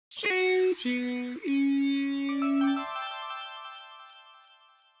GGE.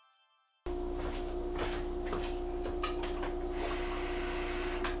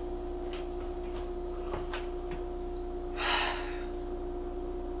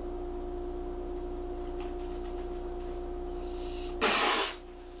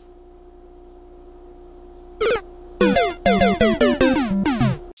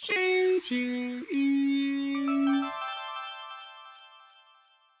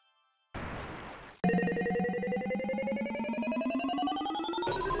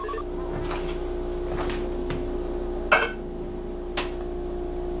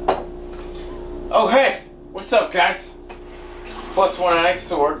 Oh hey, what's up guys? It's +1 Ice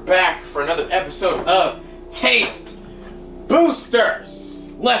Sword back for another episode of Taste Boosters.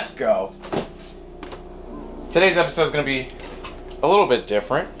 Let's go. Today's episode is going to be a little bit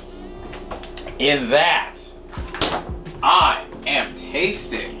different in that I am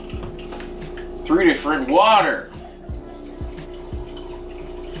tasting 3 different water.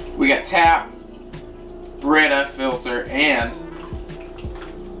 We got Tap, Brita filter, and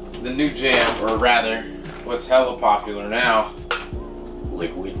the new jam, or rather, what's hella popular now,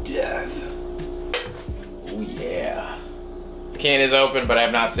 Liquid Death. Oh yeah. The can is open, but I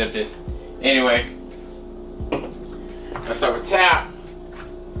have not sipped it. Anyway, let's start with Tap.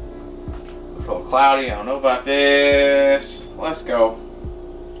 It's a little cloudy, I don't know about this. Let's go.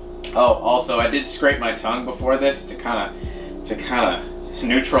 Oh, also, I did scrape my tongue before this to kind of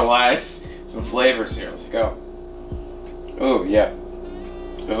neutralize some flavors here. Let's go. Oh yeah.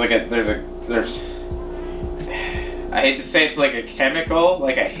 There's I hate to say it's like a chemical,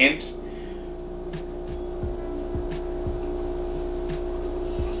 like a hint.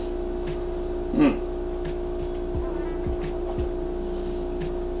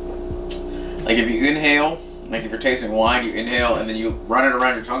 Like if you inhale, like if you're tasting wine, you inhale and then you run it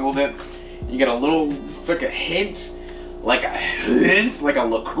around your tongue a little bit, you get a little, it's like a hint, like a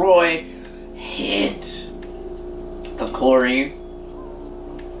LaCroix hint of chlorine.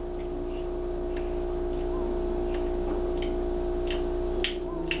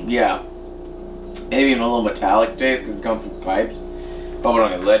 Yeah, maybe even a little metallic taste because it's going through the pipes. But we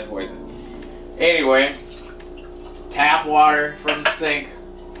don't get lead poisoning. Anyway, tap water from the sink.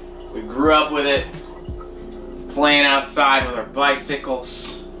 We grew up with it, playing outside with our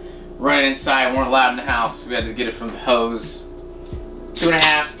bicycles, running inside. Weren't allowed in the house. We had to get it from the hose.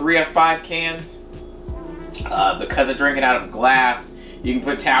 2.5, 3 out of 5 cans. Because I drink it out of glass, you can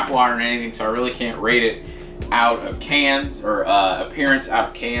put tap water in anything, so I really can't rate it out of cans, or appearance out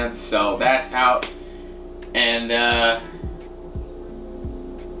of cans, so that's out. And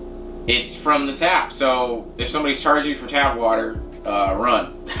it's from the tap, so if somebody's charging you for tap water,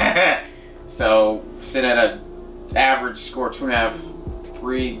 run. So sit at an average score 2.5,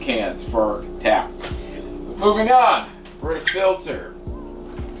 3 cans for tap. Moving on, Brita filter.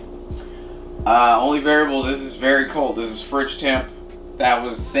 Only variables, this is very cold. This is fridge temp. That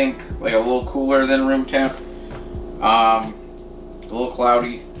was sink, like a little cooler than room temp. A little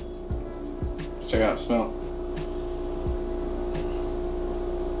cloudy. Let's check it out, smell.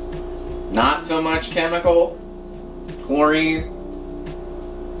 Not so much chemical. Chlorine.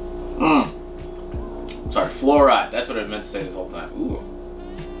 Sorry, fluoride. That's what I meant to say this whole time. Ooh.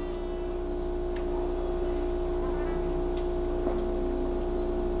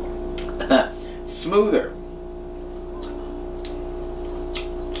 Smoother.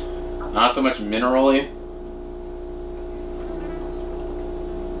 Not so much minerally.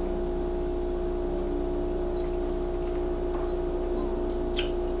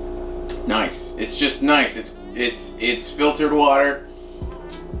 Nice. It's just nice. It's filtered water.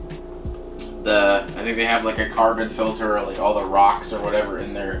 I think they have like a carbon filter, or like all the rocks or whatever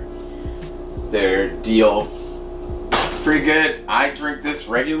in their deal. It's pretty good. I drink this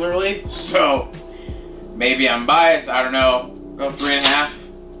regularly, so maybe I'm biased. I don't know. Go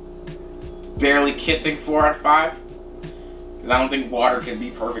 3.5. Barely kissing 4 out of 5. Because I don't think water can be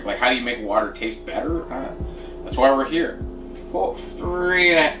perfect. Like, how do you make water taste better? That's why we're here. Cool.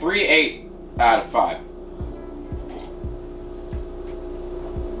 3.8 out of 5.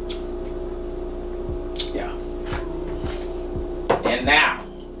 Yeah. And now,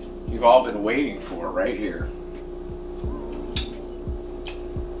 you've all been waiting for right here.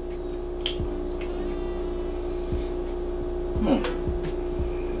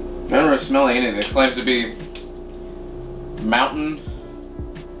 I don't really smell anything. This claims to be mountain.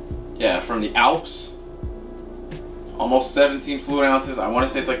 Yeah, from the Alps. Almost 17 fluid ounces. I want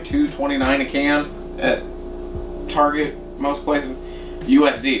to say it's like $2.29 a can at Target, most places.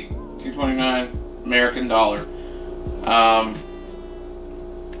 USD, $2.29 American dollar.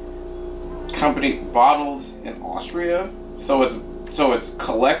 company bottled in Austria. So it's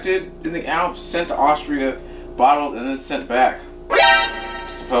collected in the Alps, sent to Austria, bottled, and then sent back.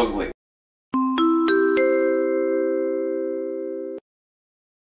 Supposedly.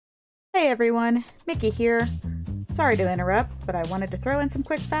 Hey everyone, Mickey here. Sorry to interrupt, but I wanted to throw in some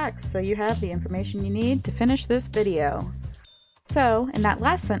quick facts so you have the information you need to finish this video. So, in that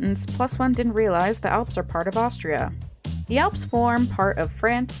last sentence, +1 didn't realize the Alps are part of Austria. The Alps form part of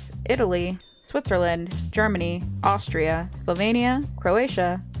France, Italy, Switzerland, Germany, Austria, Slovenia,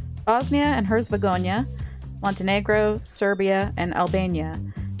 Croatia, Bosnia and Herzegovina, Montenegro, Serbia, and Albania.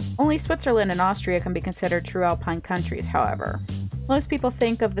 Only Switzerland and Austria can be considered true Alpine countries, however. Most people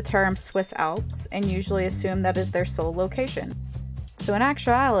think of the term Swiss Alps and usually assume that is their sole location. So in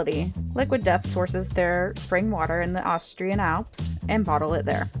actuality, Liquid Death sources their spring water in the Austrian Alps and bottle it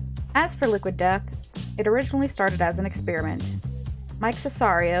there. As for Liquid Death, it originally started as an experiment. Mike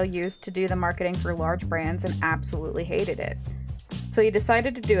Cesario used to do the marketing for large brands and absolutely hated it. So he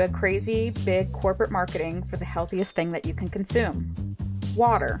decided to do a crazy, big corporate marketing for the healthiest thing that you can consume: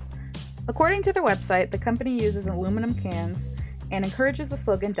 water. According to their website, the company uses aluminum cans and encourages the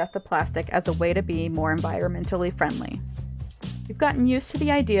slogan "Death to Plastic" as a way to be more environmentally friendly. We've gotten used to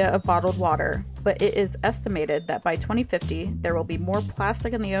the idea of bottled water, but it is estimated that by 2050 there will be more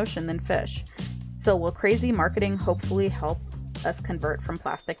plastic in the ocean than fish. So will crazy marketing hopefully help us convert from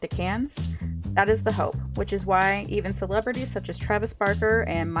plastic to cans? That is the hope, which is why even celebrities such as Travis Barker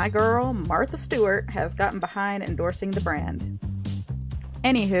and my girl Martha Stewart has gotten behind endorsing the brand.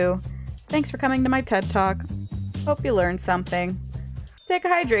 Anywho, thanks for coming to my TED Talk. Hope you learned something. Take a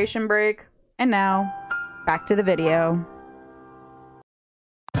hydration break, and now, back to the video.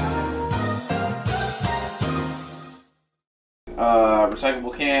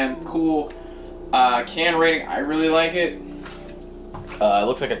 Recyclable can, cool. Can rating, I really like it. It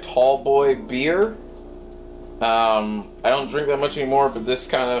looks like a tall boy beer. I don't drink that much anymore, but this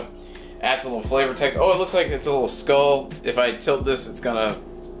kind of adds a little flavor text. Oh, it looks like it's a little skull. If I tilt this, it's gonna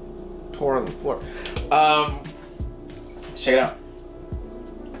pour on the floor. Check it out.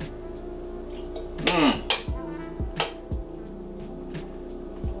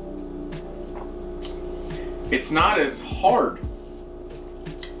 It's not as hard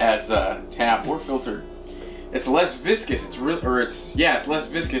as tap or filtered. It's less viscous. It's less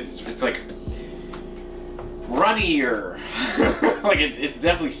viscous. It's like runnier. Like it's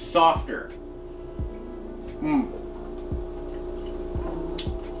definitely softer.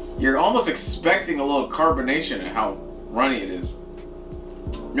 You're almost expecting a little carbonation at how runny it is.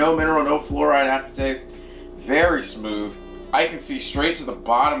 No mineral, no fluoride aftertaste. Very smooth. I can see straight to the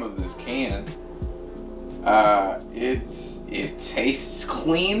bottom of this can. It tastes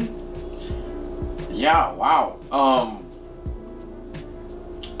clean. Yeah, wow.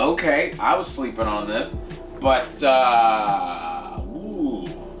 Okay, I was sleeping on this, but ooh.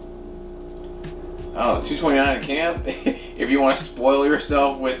 Oh, $2.29 a can. If you want to spoil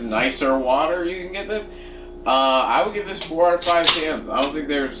yourself with nicer water, you can get this. I would give this 4 out of 5 cans. I don't think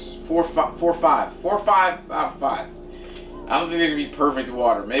there's 4 or 5 out of 5. I don't think there can be perfect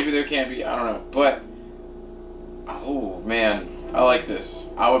water. Maybe there can be. I don't know. But oh man, I like this.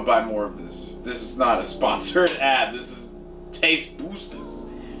 I would buy more of this. This is not a sponsored ad. This is Taste Boosters.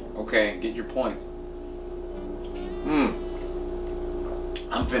 Okay, get your points.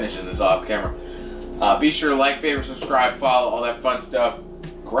 I'm finishing this off camera. Be sure to like, favorite, subscribe, follow, all that fun stuff.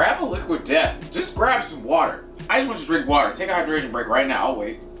 Grab a Liquid Death. Just grab some water. I just want you to drink water. Take a hydration break right now. I'll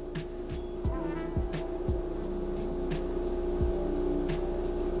wait.